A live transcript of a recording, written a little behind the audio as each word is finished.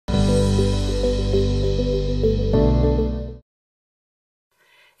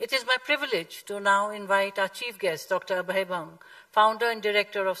It is my privilege to now invite our chief guest, Dr. Abhay Bang, founder and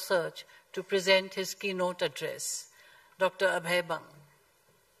director of Search, to present his keynote address. Dr. Abhay Bang.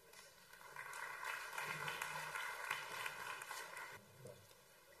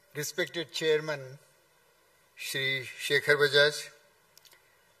 Respected Chairman, Shri Shekhar Bajaj,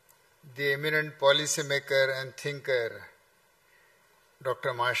 the eminent policymaker and thinker, Dr.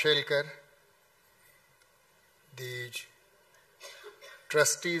 Mashelkar, the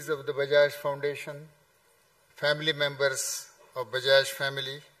trustees of the Bajaj Foundation, family members of Bajaj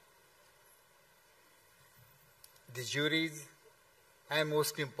family, the juries, and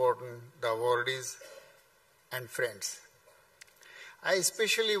most important, the awardees and friends. I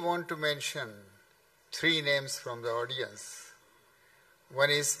especially want to mention three names from the audience. One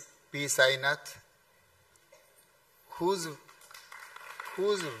is P. Sainath, whose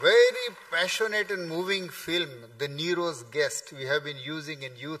very passionate and moving film, The Nero's Guest, we have been using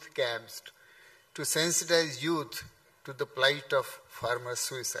in youth camps to sensitize youth to the plight of farmer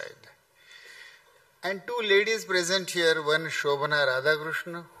suicide. And two ladies present here, one Shobhana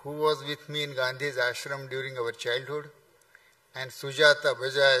Radhakrishna, who was with me in Gandhi's ashram during our childhood, and Sujata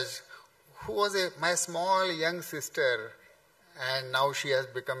Bajaj, who was my small young sister, and now she has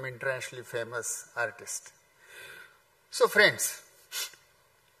become internationally famous artist. So friends,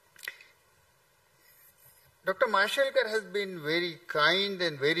 Dr. Mashelkar has been very kind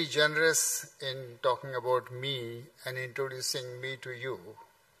and very generous in talking about me and introducing me to you.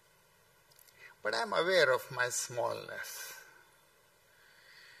 But I am aware of my smallness.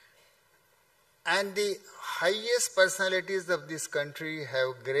 And the highest personalities of this country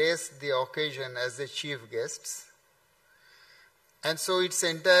have graced the occasion as the chief guests. And so it's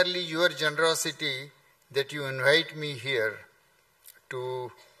entirely your generosity that you invite me here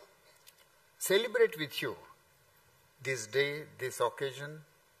to celebrate with you this day, this occasion,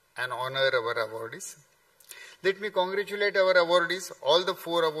 and honor our awardees. Let me congratulate our awardees, all the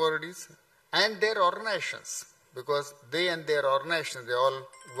four awardees, and their organizations, because they and their organizations, they all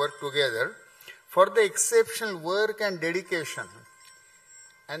work together for the exceptional work and dedication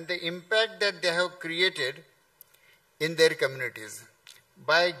and the impact that they have created in their communities.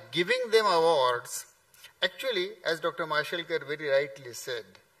 By giving them awards, actually, as Dr. Mashelkar very rightly said,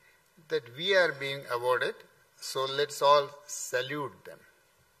 that we are being awarded, so let's all salute them.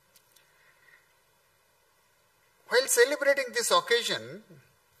 While celebrating this occasion,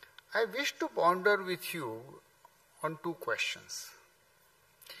 I wish to ponder with you on two questions.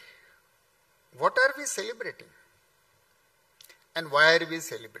 What are we celebrating? And why are we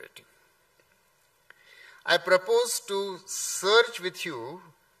celebrating? I propose to search with you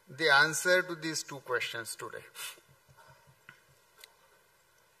the answer to these two questions today.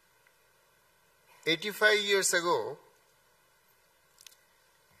 85 years ago,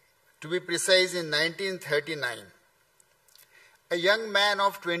 to be precise in 1939, a young man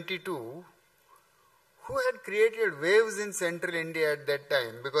of 22 who had created waves in central India at that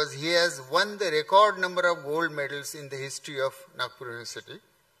time because he has won the record number of gold medals in the history of Nagpur University.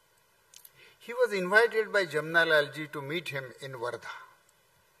 He was invited by Jamnalal ji to meet him in Wardha.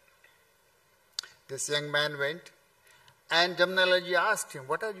 This young man went and Jamnalal ji asked him,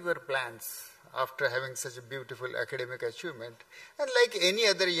 what are your plans after having such a beautiful academic achievement? And like any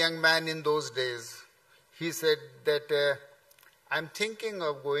other young man in those days, he said that I'm thinking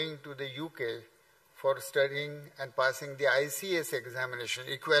of going to the UK for studying and passing the ICS examination,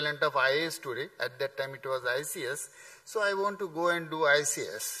 equivalent of IAS today. At that time it was ICS. So I want to go and do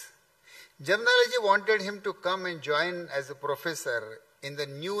ICS. Jamnalal wanted him to come and join as a professor in the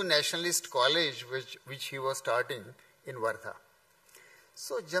new nationalist college which he was starting in Wardha.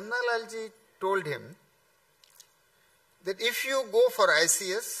 So Jamnalal told him that if you go for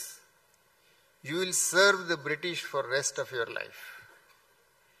ICS, you will serve the British for the rest of your life.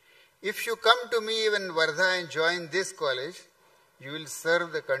 If you come to me in Wardha and join this college, you will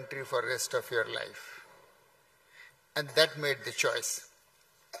serve the country for the rest of your life. And that made the choice.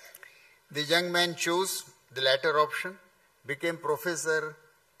 The young man chose the latter option, became professor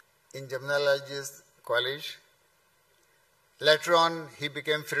in Jamnalal's college. Later on, he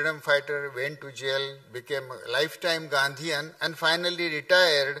became freedom fighter, went to jail, became a lifetime Gandhian, and finally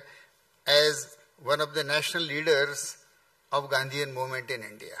retired as one of the national leaders of Gandhian movement in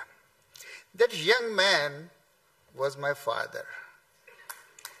India. That young man was my father.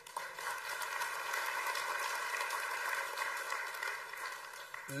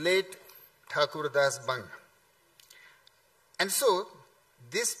 Late Thakur Das Bang. And so,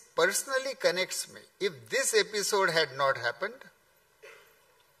 this personally connects me. If this episode had not happened,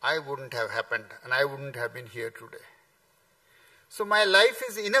 I wouldn't have happened and I wouldn't have been here today. So my life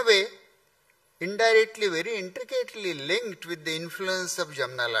is in a way indirectly, very intricately linked with the influence of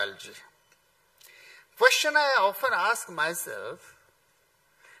Jamnalal ji. Question I often ask myself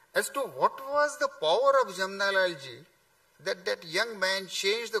as to what was the power of Jamnalal ji that that young man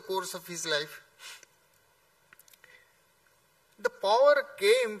changed the course of his life. The power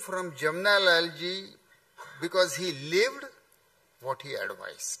came from Jamnalal ji because he lived what he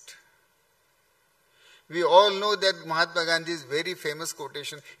advised. We all know that Mahatma Gandhi's very famous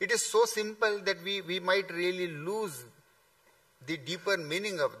quotation. It is so simple that we might really lose the deeper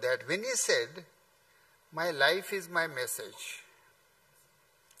meaning of that. When he said, "My life is my message."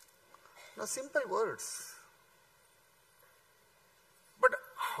 Now, simple words. But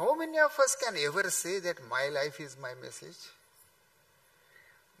how many of us can ever say that my life is my message?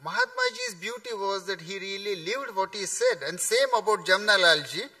 Mahatma ji's beauty was that he really lived what he said, and same about Jamnalal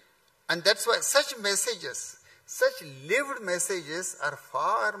ji. And that's why such messages, such lived messages are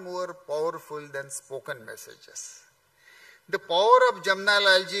far more powerful than spoken messages. The power of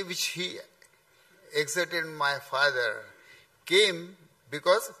Jamnalal ji, which he exerted in my father, came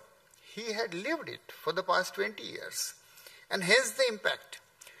because he had lived it for the past 20 years. And hence the impact.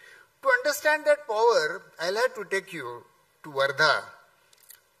 To understand that power, I'll have to take you to Wardha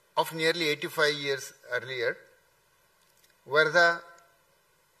of nearly 85 years earlier. Wardha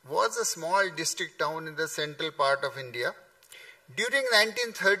was a small district town in the central part of India. During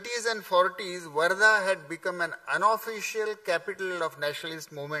 1930s and 40s, Wardha had become an unofficial capital of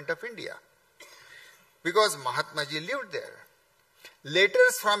nationalist movement of India because Mahatma ji lived there.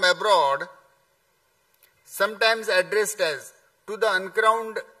 Letters from abroad, sometimes addressed as "to the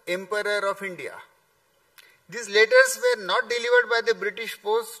uncrowned Emperor of India." These letters were not delivered by the British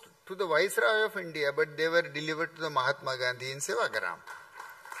post to the Viceroy of India, but they were delivered to the Mahatma Gandhi in Sevagram.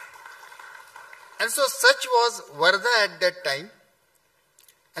 And so such was Wardha at that time.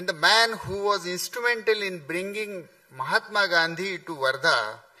 And the man who was instrumental in bringing Mahatma Gandhi to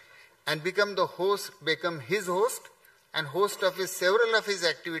Wardha and become his host and host of several of his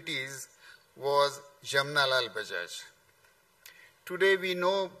activities was Jamnalal Bajaj. Today we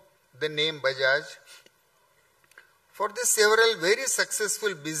know the name Bajaj for the several very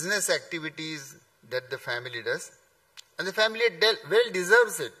successful business activities that the family does. And the family well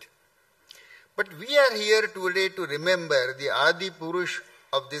deserves it. But we are here today to remember the Adi Purush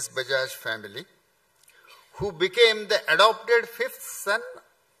of this Bajaj family, who became the adopted fifth son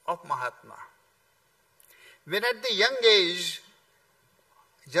of Mahatma. When at the young age,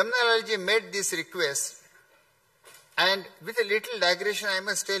 Jamnalal ji made this request, and with a little digression I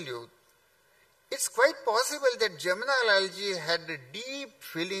must tell you, it's quite possible that Jamnalal ji had a deep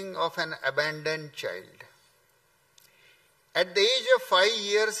feeling of an abandoned child. At the age of 5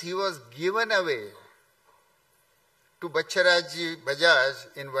 years, he was given away to Bachcharaj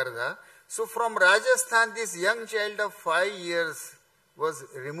Bajaj in Wardha. So from Rajasthan, this young child of 5 years was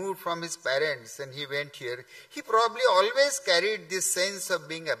removed from his parents and he went here. He probably always carried this sense of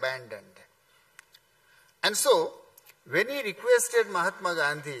being abandoned. And so, when he requested Mahatma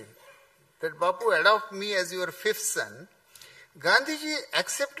Gandhi that Bapu adopt me as your fifth son, Gandhiji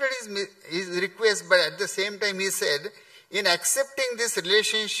accepted his request, but at the same time he said, in accepting this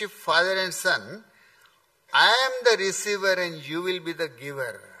relationship, father and son, I am the receiver and you will be the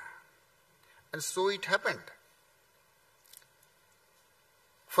giver. And so it happened.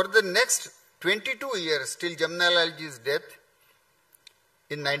 For the next 22 years, till Jamnalal ji's death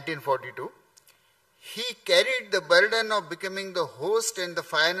in 1942, he carried the burden of becoming the host and the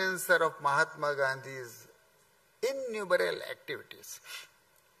financer of Mahatma Gandhi's innumerable activities,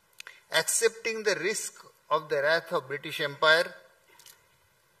 accepting the risk of the wrath of British Empire,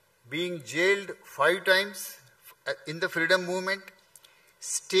 being jailed 5 times in the freedom movement,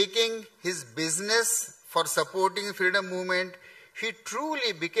 staking his business for supporting freedom movement. He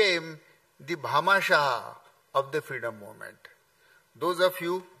truly became the Bhamashaha of the freedom movement. Those of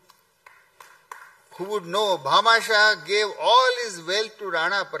you who would know, Bhamashaha gave all his wealth to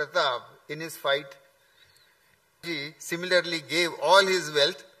Rana Pratap in his fight. He similarly gave all his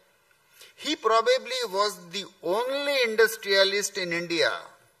wealth. He probably was the only industrialist in India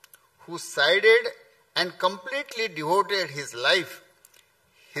who sided and completely devoted his life,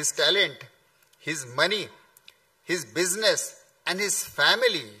 his talent, his money, his business and his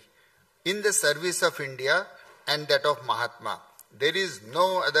family in the service of India and that of Mahatma. There is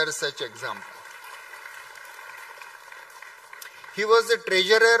no other such example. He was the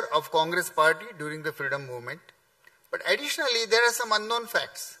treasurer of Congress party during the freedom movement. But additionally, there are some unknown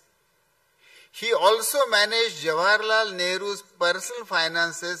facts. He also managed Jawaharlal Nehru's personal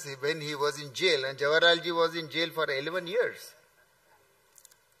finances when he was in jail, and Jawaharlal ji was in jail for 11 years.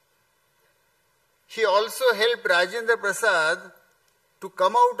 he also helped Rajendra Prasad to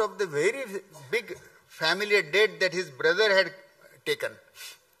come out of the very big family debt that his brother had taken.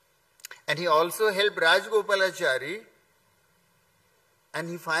 And he also helped Rajgopalachari, and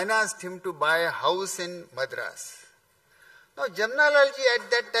he financed him to buy a house in Madras. Now, Jamnalal ji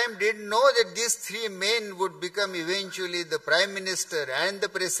at that time didn't know that these three men would become eventually the Prime Minister and the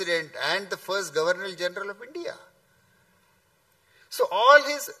President and the first Governor General of India. So, all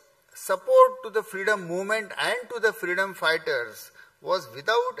his support to the freedom movement and to the freedom fighters was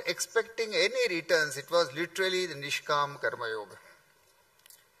without expecting any returns. It was literally the Nishkam Karma Yoga.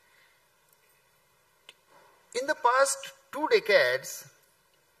 In the past 2 decades,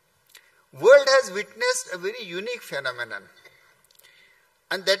 world has witnessed a very unique phenomenon,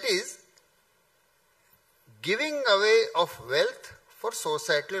 and that is giving away of wealth for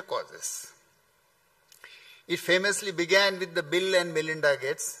societal causes. It famously began with the Bill and Melinda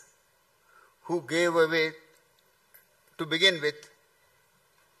Gates, who gave away, to begin with,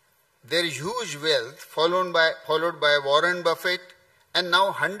 their huge wealth, followed by Warren Buffett, and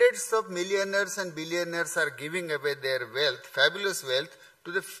now hundreds of millionaires and billionaires are giving away their wealth, fabulous wealth,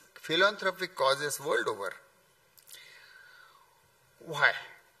 to the philanthropic causes world over. Why?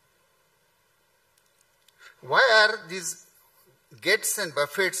 Why are these Gates and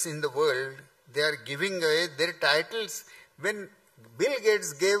Buffetts in the world, they are giving away their titles? When Bill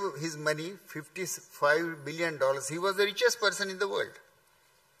Gates gave his money, $55 billion, he was the richest person in the world.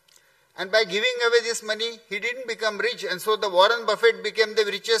 And by giving away this money, he didn't become rich, and so the Warren Buffett became the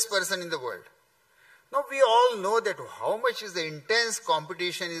richest person in the world. Now, we all know that how much is the intense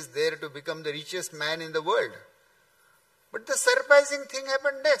competition is there to become the richest man in the world. But the surprising thing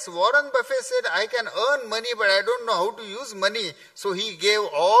happened next. Warren Buffett said, I can earn money, but I don't know how to use money. So he gave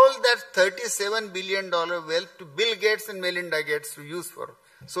all that $37 billion wealth to Bill Gates and Melinda Gates to use for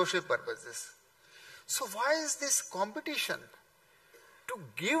social purposes. So why is this competition? To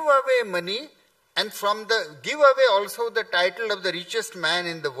give away money, and from the give away also the title of the richest man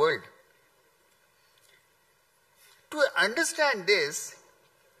in the world. To understand this,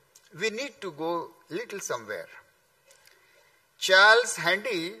 we need to go little somewhere. Charles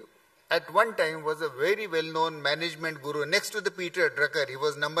Handy at one time was a very well-known management guru. Next to the Peter Drucker, he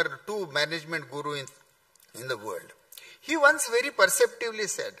was number 2 management guru in the world. He once very perceptively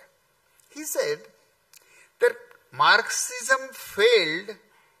said, he said that Marxism failed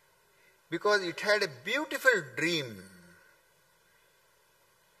because it had a beautiful dream.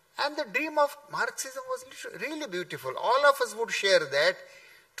 And the dream of Marxism was really beautiful. All of us would share that,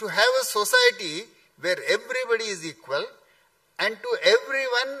 to have a society where everybody is equal, and to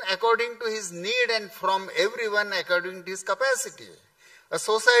everyone according to his need and from everyone according to his capacity. A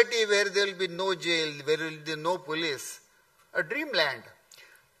society where there will be no jail, where there will be no police. A dreamland.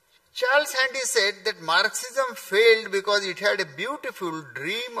 Charles Handy said that Marxism failed because it had a beautiful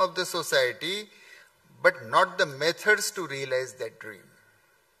dream of the society, but not the methods to realize that dream.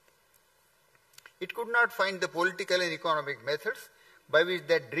 It could not find the political and economic methods by which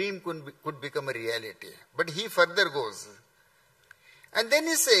that dream could become a reality. But he further goes. And then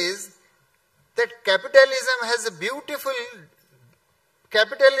he says that capitalism has beautiful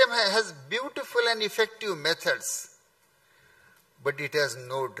and effective methods, but it has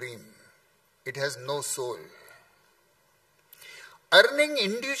no dream. It has no soul. Earning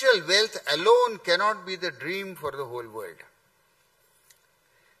individual wealth alone cannot be the dream for the whole world.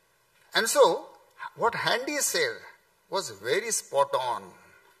 And so, what Handy said was very spot on.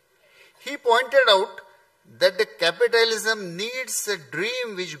 He pointed out that the capitalism needs a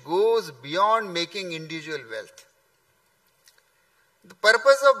dream which goes beyond making individual wealth. The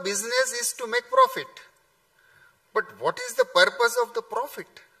purpose of business is to make profit. But what is the purpose of the profit?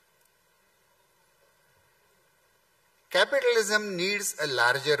 Capitalism needs a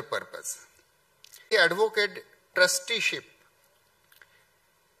larger purpose. He advocated trusteeship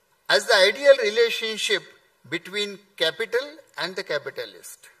as the ideal relationship between capital and the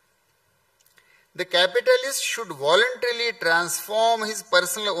capitalist. The capitalist should voluntarily transform his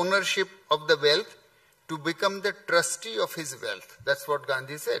personal ownership of the wealth to become the trustee of his wealth. That's what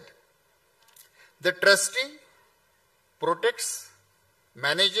Gandhi said. The trustee protects,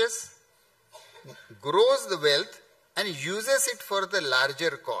 manages, grows the wealth and uses it for the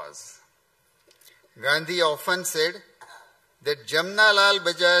larger cause. Gandhi often said that Jamnalal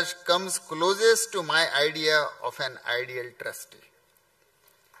Bajaj comes closest to my idea of an ideal trustee.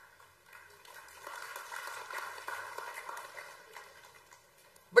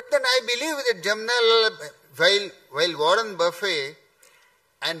 But then I believe that Jamnalal, while Warren Buffett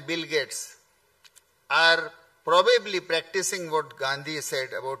and Bill Gates are probably practicing what Gandhi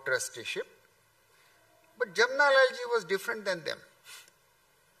said about trusteeship, But Jamnalal ji was different than them.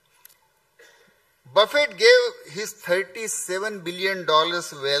 Buffett gave his $37 billion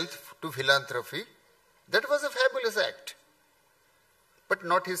wealth to philanthropy. That was a fabulous act. But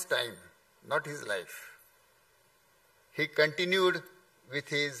not his time, not his life. He continued with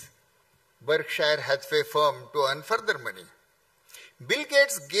his Berkshire Hathaway firm to earn further money. Bill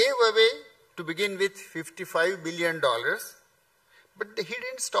Gates gave away, to begin with, $55 billion, but he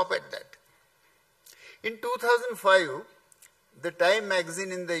didn't stop at that. In 2005, the Time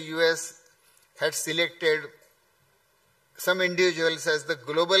magazine in the US had selected some individuals as the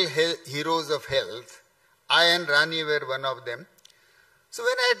global heroes of health. I and Rani were one of them. So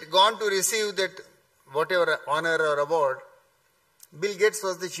when I had gone to receive that whatever honor or award, Bill Gates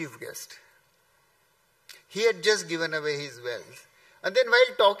was the chief guest. He had just given away his wealth. And then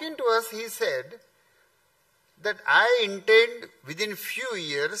while talking to us, he said that I intend within few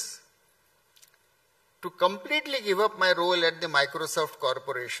years to completely give up my role at the Microsoft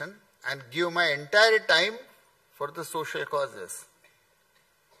Corporation and give my entire time for the social causes.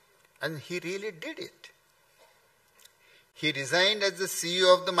 And he really did it. He resigned as the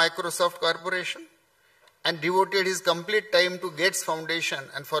CEO of the Microsoft Corporation and devoted his complete time to Gates Foundation,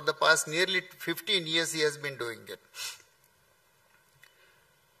 and for the past nearly 15 years he has been doing it.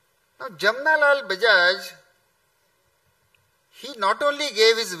 Now Jamnalal Bajaj, he not only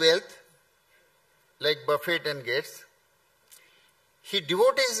gave his wealth like Buffett and Gates, he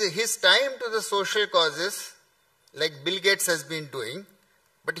devoted his time to the social causes like Bill Gates has been doing,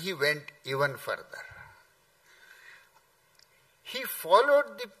 but he went even further. He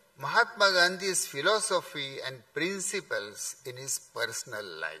followed the Mahatma Gandhi's philosophy and principles in his personal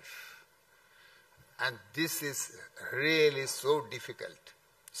life. And this is really so difficult,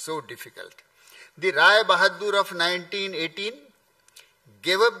 so difficult. The Rai Bahadur of 1918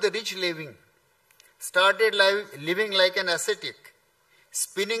 gave up the rich living, started living like an ascetic,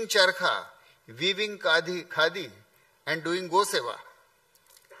 spinning charkha, weaving khadi, and doing goseva.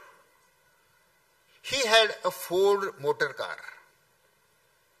 He had a Ford motor car.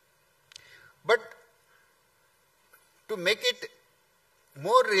 But to make it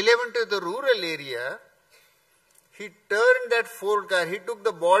more relevant to the rural area, he turned that Ford car, he took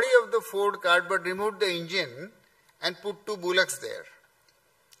the body of the Ford car but removed the engine and put 2 bullocks there.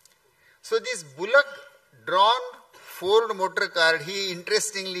 So this bullock-drawn Ford motor car, he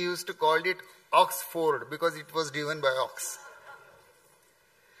interestingly used to call it Oxford because it was driven by ox.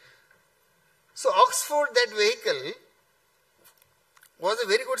 So Oxford, that vehicle, was a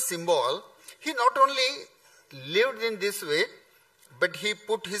very good symbol. He not only lived in this way, but he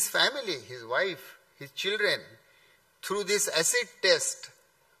put his family, his wife, his children through this acid test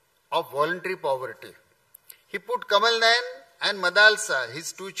of voluntary poverty. He put Kamal Nayan and Madalsa,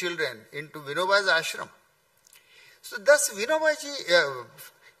 his 2 children, into Vinoba's ashram. So thus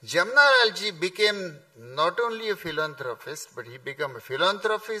Jamnalal ji became not only a philanthropist, but he became a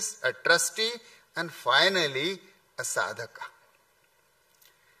philanthropist, a trustee, and finally a sadhaka.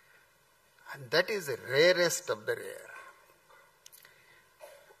 And that is the rarest of the rare.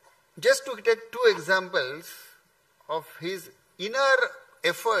 Just to take 2 examples of his inner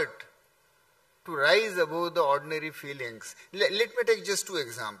effort to rise above the ordinary feelings. Let me take just 2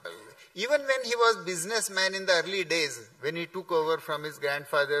 examples. Even when he was businessman in the early days, when he took over from his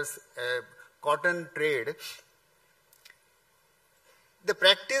grandfather's cotton trade, the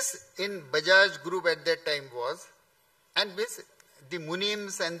practice in Bajaj Group at that time was, and the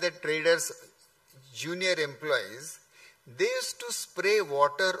Munims and the traders, junior employees, they used to spray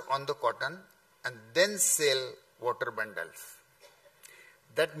water on the cotton and then sell water bundles.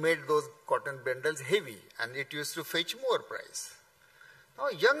 That made those cotton bundles heavy and it used to fetch more price. Now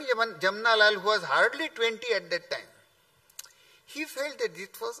young Jamnalal, who was hardly 20 at that time, he felt that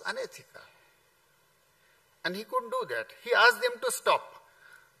it was unethical. And he couldn't do that. He asked them to stop.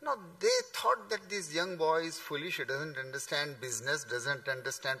 Now, they thought that this young boy is foolish, he doesn't understand business, doesn't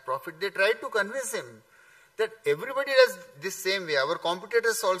understand profit. They tried to convince him that everybody does this same way. Our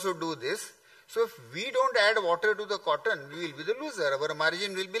competitors also do this. So, if we don't add water to the cotton, we will be the loser. Our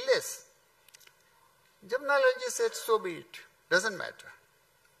margin will be less. Jamnalal ji said, so be it. Doesn't matter.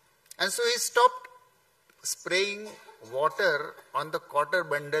 And so, he stopped spraying water on the cotton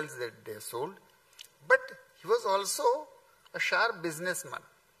bundles that they sold. But he was also a sharp businessman.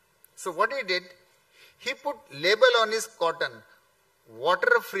 So what he did, he put label on his cotton,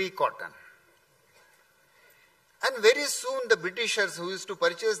 water-free cotton. And very soon the Britishers who used to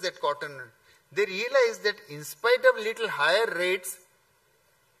purchase that cotton, they realized that in spite of little higher rates,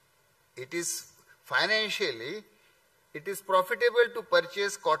 it is financially, it is profitable to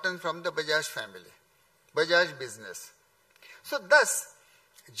purchase cotton from the Bajaj family. Bajaj business. So thus,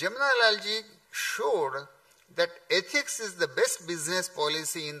 Jamnalal ji showed that ethics is the best business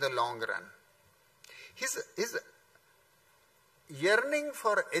policy in the long run. His yearning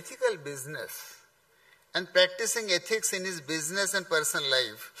for ethical business and practicing ethics in his business and personal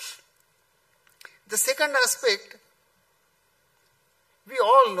life. The second aspect, we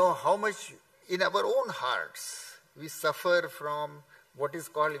all know how much in our own hearts we suffer from what is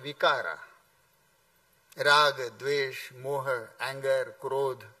called vikara. Rag, dvesh, moha, anger,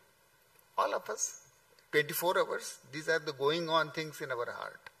 krodh. All of us, 24 hours, these are the going on things in our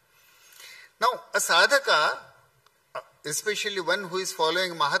heart. Now, a sadhaka, especially one who is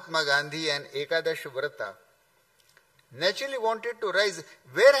following Mahatma Gandhi and Ekadash Vrata, naturally wanted to rise.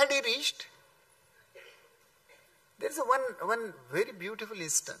 Where had he reached? There is one very beautiful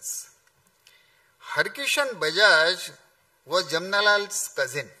instance. Harkishan Bajaj was Jamnalal's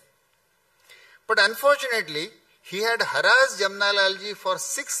cousin. But unfortunately, he had harassed Jamnalal ji for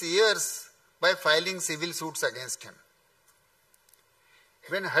 6 years by filing civil suits against him.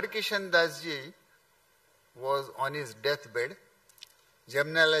 When Harkishan Das ji was on his deathbed,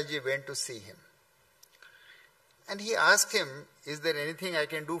 Jamnalal ji went to see him. And he asked him, "Is there anything I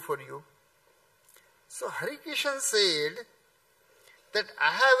can do for you?" So Harkishan said that,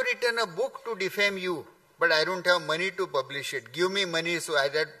 "I have written a book to defame you, but I don't have money to publish it. Give me money so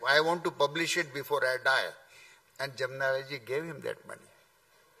I want to publish it before I die." And Jamnalal ji gave him that money.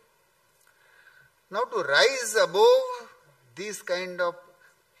 Now to rise above these kind of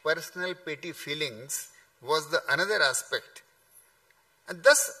personal petty feelings was the another aspect. And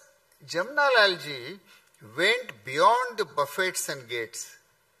thus Jamnalal ji went beyond the buffets and gates,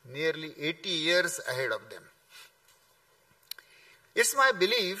 nearly 80 years ahead of them. It's my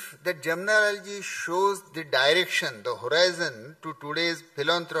belief that Jamnalal ji shows the direction, the horizon to today's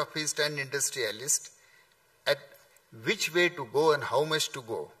philanthropist and industrialist at which way to go and how much to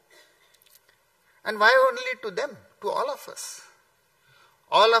go. And why only to them? To all of us.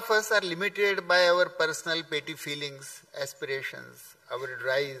 All of us are limited by our personal petty feelings, aspirations, our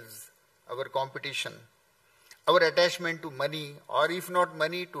drives, our competition, our attachment to money, or if not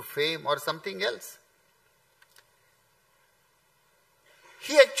money, to fame or something else.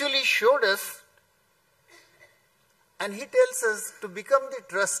 He actually showed us, and he tells us to become the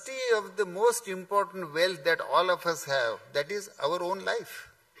trustee of the most important wealth that all of us have, that is our own life.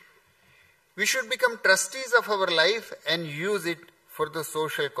 We should become trustees of our life and use it for the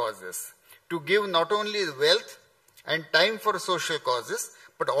social causes, to give not only wealth and time for social causes,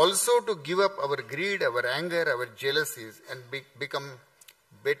 but also to give up our greed, our anger, our jealousies, and become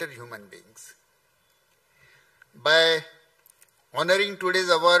better human beings. By honoring today's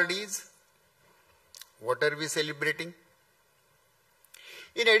awardees, what are we celebrating?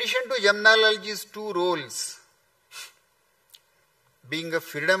 In addition to Jamnalal ji's 2 roles, being a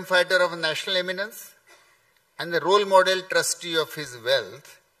freedom fighter of national eminence and the role model trustee of his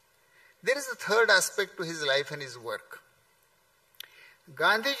wealth, there is a third aspect to his life and his work.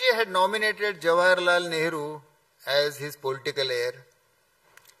 Gandhiji had nominated Jawaharlal Nehru as his political heir,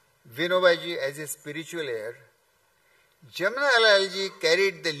 Vinobaji as his spiritual heir. Jamnalal ji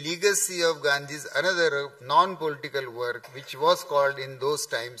carried the legacy of Gandhi's another non-political work, which was called in those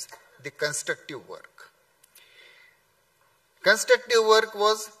times the constructive work. Constructive work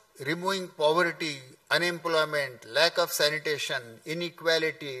was removing poverty, unemployment, lack of sanitation,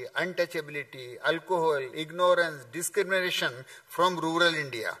 inequality, untouchability, alcohol, ignorance, discrimination from rural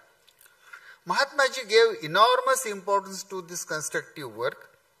India. Mahatma ji gave enormous importance to this constructive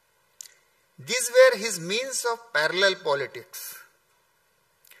work. These were his means of parallel politics.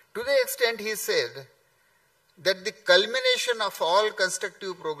 To the extent he said that the culmination of all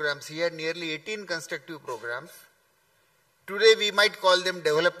constructive programs, he had nearly 18 constructive programs. Today we might call them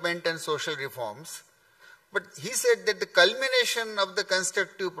development and social reforms. But he said that the culmination of the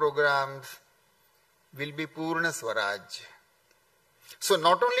constructive programs will be Purna Swaraj. So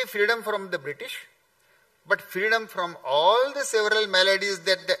not only freedom from the British, but freedom from all the several maladies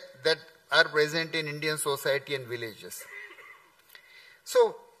that are present in Indian society and villages.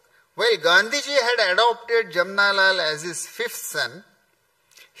 So while Gandhiji had adopted Jamnalal as his 5th son,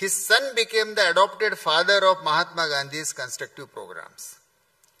 his son became the adopted father of Mahatma Gandhi's constructive programs.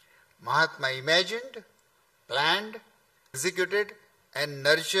 Mahatma imagined, planned, executed, and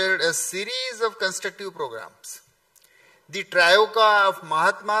nurtured a series of constructive programs. The Trioka of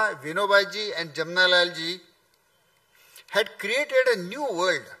Mahatma, Vinobaji, and Jamnalal ji had created a new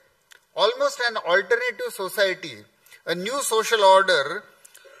world, almost an alternative society, a new social order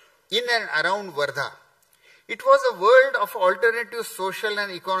in and around Wardha. It was a world of alternative social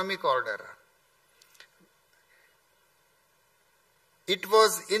and economic order. It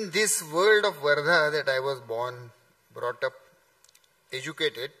was in this world of Wardha that I was born, brought up,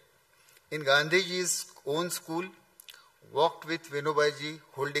 educated. In Gandhiji's own school, walked with Vinobaji,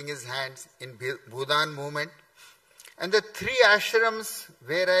 holding his hands in Bhudan movement. And the 3 ashrams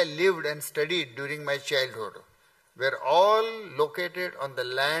where I lived and studied during my childhood were all located on the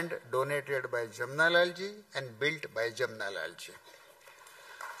land donated by Jamnalalji and built by Jamnalalji.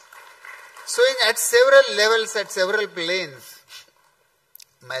 So at several levels, at several planes,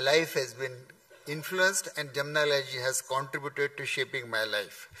 my life has been influenced and Jamnalalji has contributed to shaping my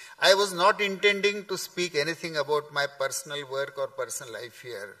life. I was not intending to speak anything about my personal work or personal life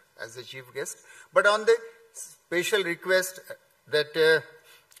here as the chief guest, but on the special request that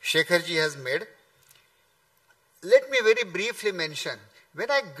Shekharji has made, let me very briefly mention, when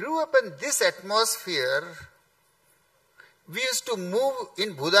I grew up in this atmosphere, we used to move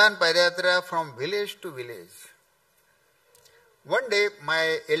in Bhudan Padayatra from village to village. One day,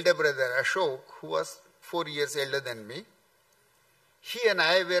 my elder brother Ashok, who was 4 years elder than me, he and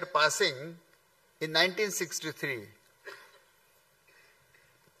I were passing in 1963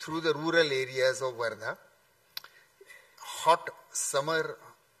 through the rural areas of Wardha, hot summer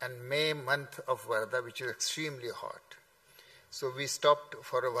and May month of Wardha, which is extremely hot. So we stopped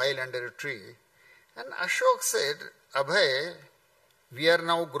for a while under a tree, and Ashok said, "Abhay, we are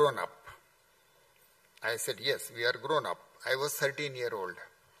now grown up." I said, "Yes, we are grown up." I was 13-year-old.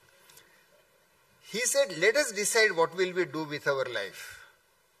 He said, "Let us decide what will we do with our life."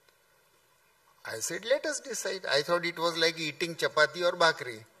 I said, "Let us decide." I thought it was like eating chapati or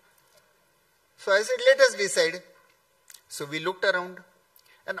bhakri. So I said, "Let us decide." So we looked around,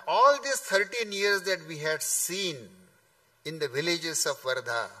 and all these 13 years that we had seen in the villages of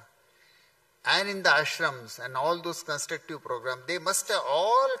Wardha and in the ashrams and all those constructive programs, they must have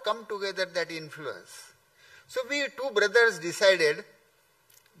all come together, that influence. So we 2 brothers decided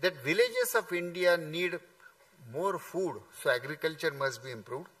that villages of India need more food, so agriculture must be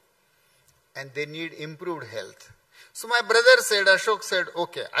improved, and they need improved health. So my brother said, Ashok said,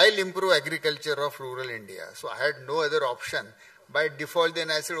 "Okay, I'll improve agriculture of rural India." So I had no other option. By default then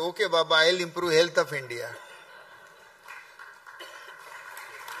I said, "Okay Baba, I'll improve health of India."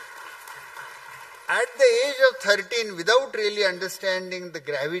 At the age of 13, without really understanding the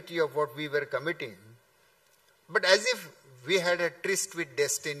gravity of what we were committing, but as if we had a tryst with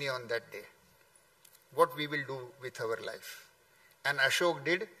destiny on that day, what we will do with our life. And Ashok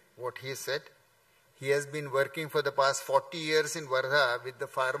did what he said. He has been working for the past 40 years in Wardha with the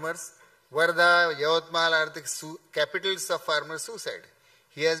farmers. Wardha, Yavatmal are the capitals of farmer suicide.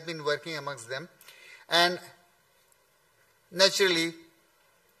 He has been working amongst them. And naturally,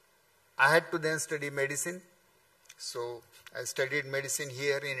 I had to then study medicine. So I studied medicine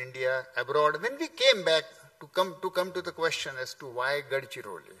here in India, abroad. When we came back, to come to the question as to why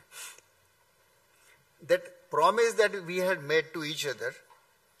Gadchiroli, that promise that we had made to each other.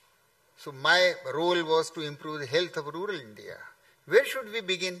 So my role was to improve the health of rural India. Where should we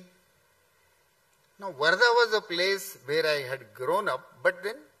begin? Now Wardha was a place where I had grown up, but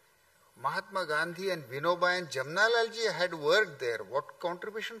then Mahatma Gandhi and Vinoba and Jamnalalji had worked there. What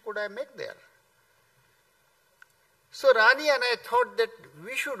contribution could I make there? So Rani and I thought that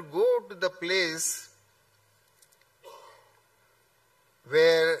we should go to the place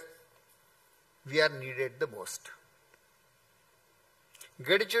where we are needed the most.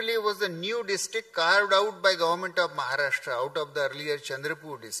 Gadchiroli was a new district carved out by government of Maharashtra out of the earlier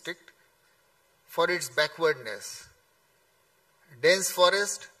Chandrapur district for its backwardness. Dense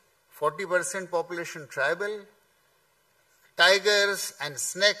forest, 40% population tribal, tigers and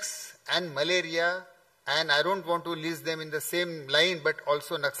snakes and malaria, and I don't want to list them in the same line, but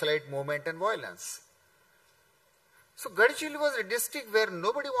also Naxalite movement and violence. So Gadchiroli was a district where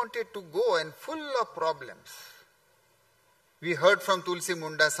nobody wanted to go and full of problems. We heard from Tulsi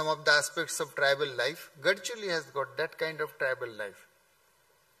Munda some of the aspects of tribal life. Gadchiroli has got that kind of tribal life.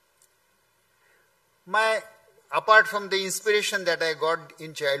 Apart from the inspiration that I got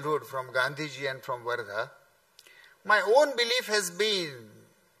in childhood from Gandhiji and from Wardha, my own belief has been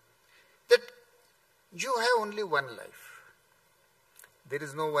that you have only one life. There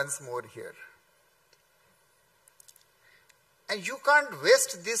is no once more here. And you can't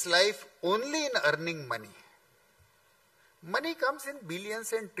waste this life only in earning money. Money comes in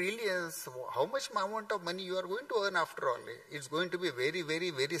billions and trillions. How much amount of money you are going to earn after all? It's going to be a very,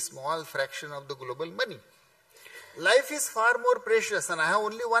 very, very small fraction of the global money. Life is far more precious, and I have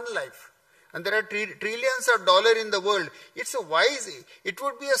only one life. And there are trillions of dollars in the world. It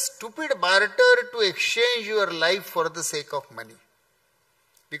would be a stupid barter to exchange your life for the sake of money.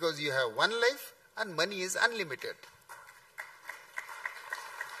 Because you have one life and money is unlimited.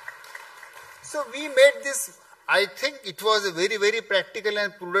 So we made this, I think it was a very, very practical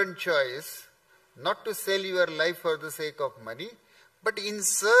and prudent choice not to sell your life for the sake of money, but in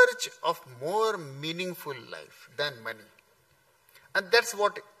search of more meaningful life than money. And that's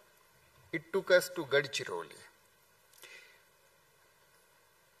what it took us to Gadchiroli.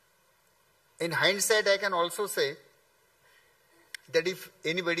 In hindsight, I can also say that if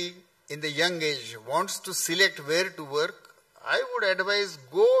anybody in the young age wants to select where to work, I would advise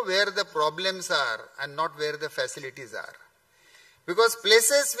go where the problems are and not where the facilities are. Because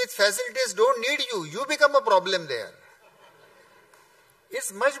places with facilities don't need you. You become a problem there.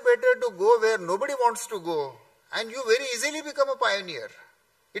 It's much better to go where nobody wants to go and you very easily become a pioneer.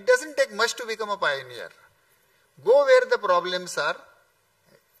 It doesn't take much to become a pioneer. Go where the problems are,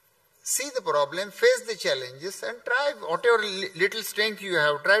 see the problem, face the challenges and try whatever little strength you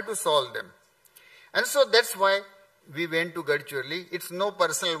have, try to solve them. And so that's why we went to Gadchiroli. It's no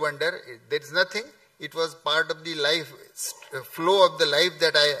personal wonder. There is nothing. It was part of the life, flow of the life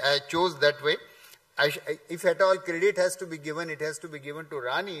that I chose that way. If at all credit has to be given, it has to be given to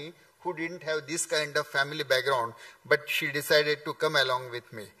Rani, who didn't have this kind of family background, but she decided to come along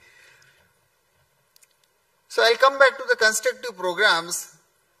with me. So I'll come back to the constructive programs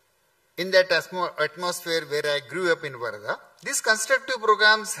in that atmosphere where I grew up in Varda. These constructive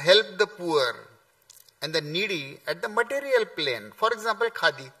programs help the poor and the needy at the material plane. For example,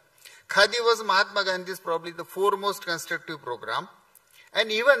 Khadi. Khadi was Mahatma Gandhi's probably the foremost constructive program.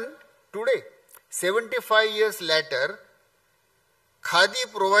 And even today, 75 years later,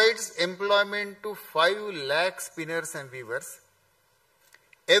 Khadi provides employment to 5 lakh spinners and weavers.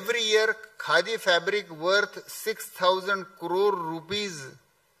 Every year, Khadi fabric worth 6,000 crore rupees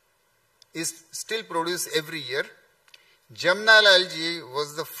is still produced every year. Jamnalal ji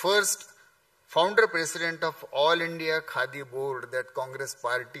was the first founder president of All India Khadi Board that Congress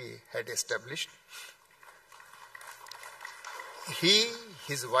party had established. He,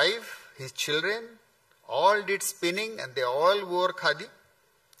 his wife, his children, all did spinning and they all wore khadi.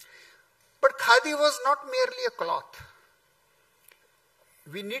 But khadi was not merely a cloth.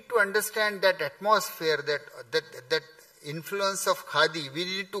 We need to understand that atmosphere, that influence of khadi. We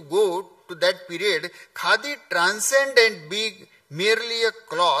need to go to that period. Khadi transcended and be merely a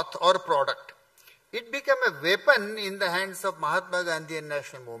cloth or product. It became a weapon in the hands of Mahatma Gandhi and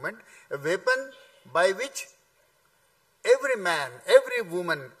National Movement, a weapon by which every man, every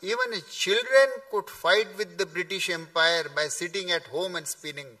woman, even children could fight with the British Empire by sitting at home and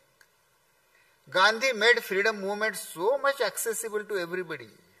spinning. Gandhi made freedom movement so much accessible to everybody.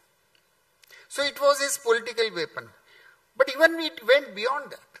 So it was his political weapon. But even it went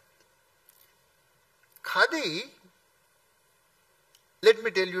beyond that. Khadi, let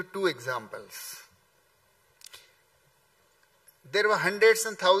me tell you 2 examples. There were hundreds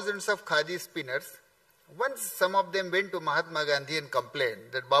and thousands of khadi spinners. Once some of them went to Mahatma Gandhi and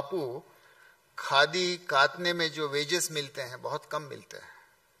complained that Bapu, khadi काटने में जो wages मिलते हैं बहुत कम मिलते हैं,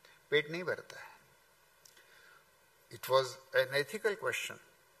 पेट नहीं भरता है. It was an ethical question.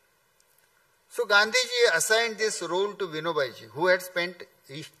 So Gandhiji assigned this role to Vinobai ji, who had spent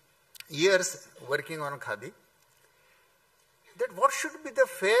years working on khadi, that what should be the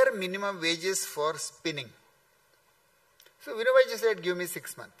fair minimum wages for spinning. So Vinobai ji said, give me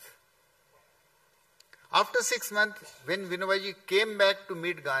 6 months. After 6 months, when Vinobai ji came back to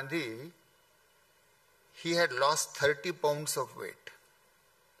meet Gandhi, he had lost 30 pounds of weight.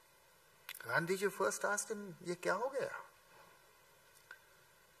 Gandhiji first asked him, ye kya ho gaya?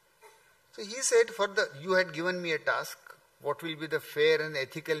 So he said, you had given me a task, what will be the fair and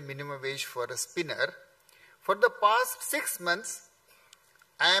ethical minimum wage for a spinner? For the past 6 months,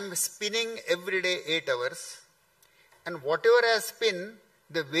 I am spinning every day 8 hours, and whatever I spin,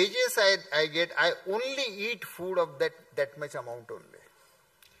 the wages I get, I only eat food of that much amount only.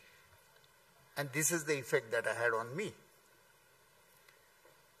 And this is the effect that I had on me.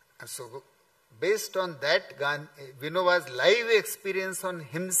 And so, based on that, Vinoba's live experience on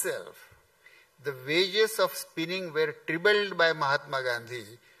himself, the wages of spinning were tripled by Mahatma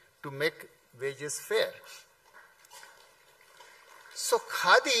Gandhi to make wages fair. So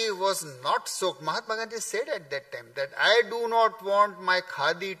khadi was not soaked. Mahatma Gandhi said at that time that I do not want my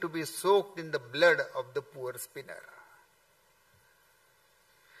khadi to be soaked in the blood of the poor spinner.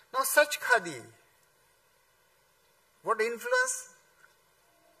 Now such khadi, what influence?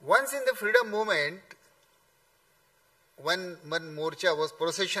 Once in the freedom movement, one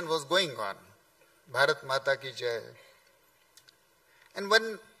procession was going on, Bharat Mata ki Jai. And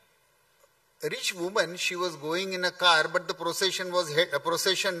one rich woman, she was going in a car, but the procession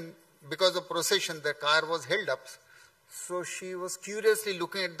because of procession, the car was held up. So she was curiously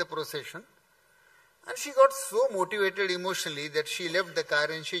looking at the procession. And she got so motivated emotionally that she left the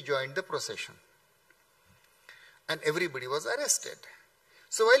car and she joined the procession. And everybody was arrested.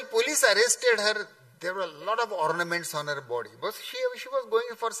 So while police arrested her, there were a lot of ornaments on her body. But she was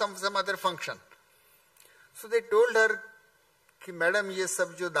going for some other function. So they told her, कि madam ये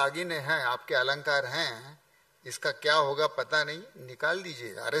सब जो दागिने हैं, आपके अलंकार हैं, इसका क्या होगा पता नहीं, निकाल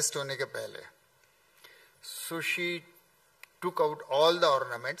दीजिए अरेस्ट होने के पहले. So she took out all the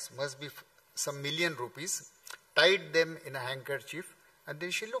ornaments, must be some million rupees, tied them in a handkerchief, and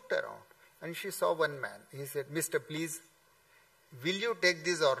then she looked around and she saw one man. He said, Mister, please, will you take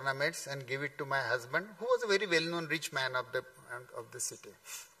these ornaments and give it to my husband, who was a very well-known rich man of the city.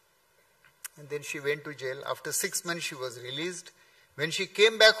 And then she went to jail. After 6 months, she was released. When she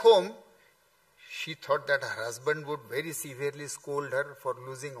came back home, she thought that her husband would very severely scold her for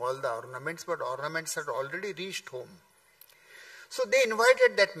losing all the ornaments, but ornaments had already reached home. So they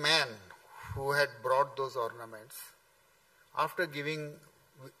invited that man who had brought those ornaments. After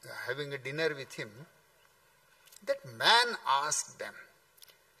having a dinner with him, that man asked them,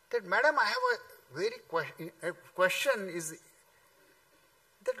 that, Madam, I have a question is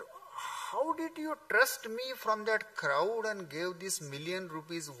that how did you trust me from that crowd and gave this million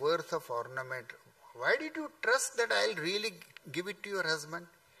rupees worth of ornament? Why did you trust that I'll really give it to your husband?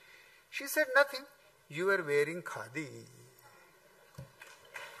 She said, nothing. You were wearing khadi.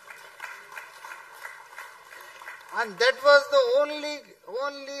 And that was the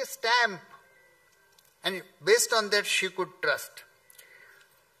only stamp. And based on that, she could trust.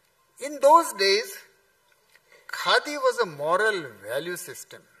 In those days, khadi was a moral value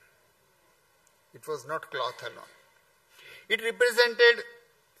system. It was not cloth alone. It represented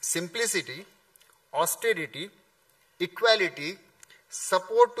simplicity, austerity, equality,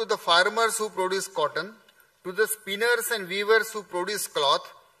 support to the farmers who produce cotton, to the spinners and weavers who produce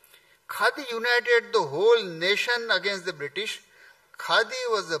cloth. Khadi united the whole nation against the British. Khadi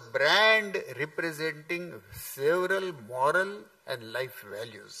was a brand representing several moral and life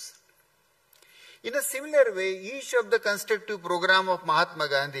values. In a similar way, each of the constructive program of Mahatma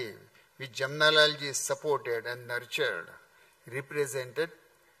Gandhi, which Jamnalal ji supported and nurtured, represented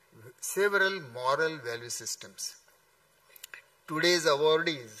several moral value systems. Today's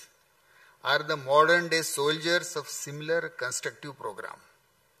awardees are the modern day soldiers of similar constructive program.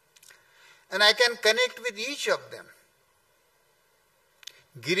 And I can connect with each of them.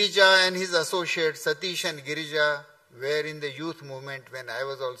 Girija and his associates, Satish and Girija, were in the youth movement when I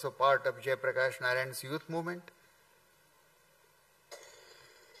was also part of Jayaprakash Narayan's youth movement.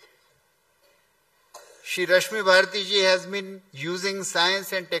 Shri Rashmi Bharati ji has been using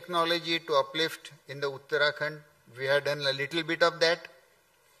science and technology to uplift in the Uttarakhand. We have done a little bit of that.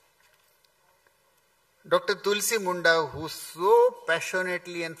 Dr. Tulsi Munda, who so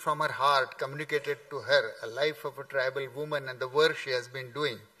passionately and from her heart communicated to her a life of a tribal woman and the work she has been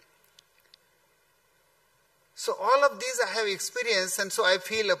doing. So all of these I have experienced, and so I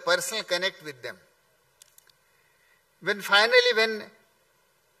feel a personal connect with them. When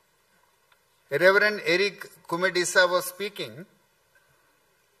Reverend Eric Kumedisa was speaking,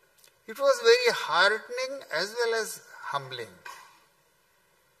 it was very heartening as well as humbling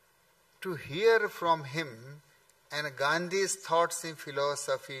to hear from him and Gandhi's thoughts in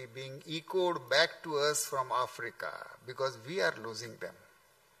philosophy being echoed back to us from Africa, because we are losing them.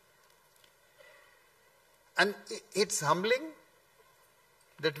 And it's humbling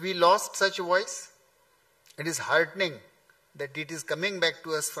that we lost such a voice. It is heartening that it is coming back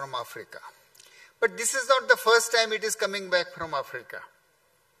to us from Africa. But this is not the first time it is coming back from Africa.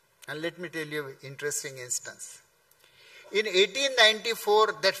 And let me tell you an interesting instance. In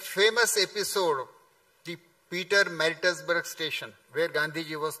 1894, that famous episode, the Peter Maritzburg station, where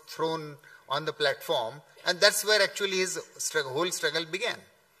Gandhiji was thrown on the platform, and that's where actually his whole struggle began.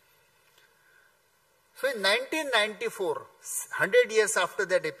 So in 1994, 100 years after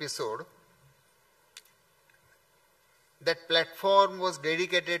that episode, that platform was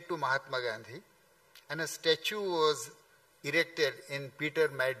dedicated to Mahatma Gandhi, and a statue was erected in Peter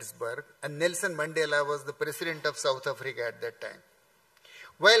Maritzburg, and Nelson Mandela was the president of South Africa at that time.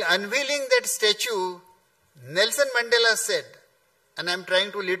 While unveiling that statue, Nelson Mandela said, and I am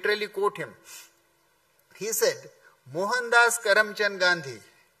trying to literally quote him, he said, Mohandas Karamchand Gandhi,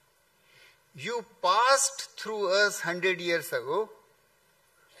 you passed through us 100 years ago,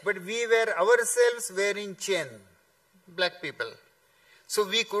 but we were ourselves wearing chain, black people. So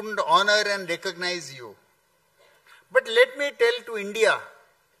we couldn't honor and recognize you. But let me tell to India,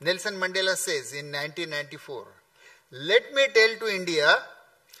 Nelson Mandela says in 1994, let me tell to India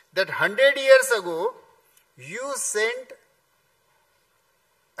that 100 years ago, you sent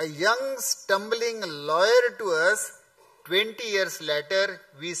a young stumbling lawyer to us, 20 years later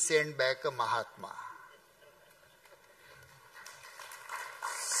we send back a Mahatma.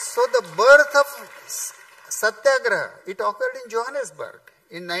 So the birth of Satyagraha, it occurred in Johannesburg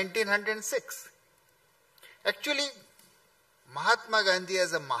in 1906. Actually, Mahatma Gandhi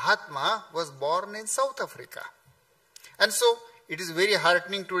as a Mahatma was born in South Africa. And so it is very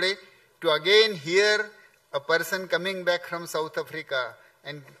heartening today to again hear a person coming back from South Africa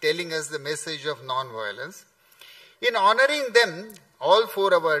and telling us the message of non-violence. In honoring them, all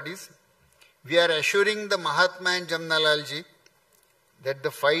four awardees, we are assuring the Mahatma and Jamnalal ji that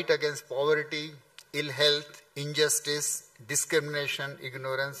the fight against poverty, ill health, injustice, discrimination,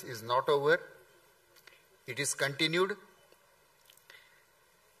 ignorance is not over. It is continued.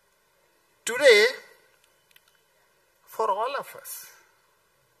 Today, for all of us,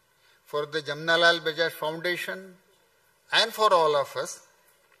 for the Jamnalal Bajaj Foundation and for all of us,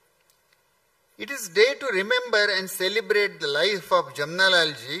 it is day to remember and celebrate the life of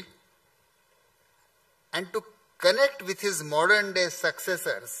Jamnalal ji and to connect with his modern day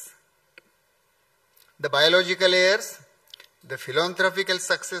successors, the biological heirs, the philanthropical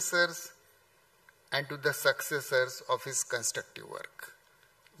successors, and to the successors of his constructive work.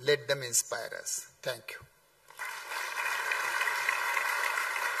 Let them inspire us. Thank you.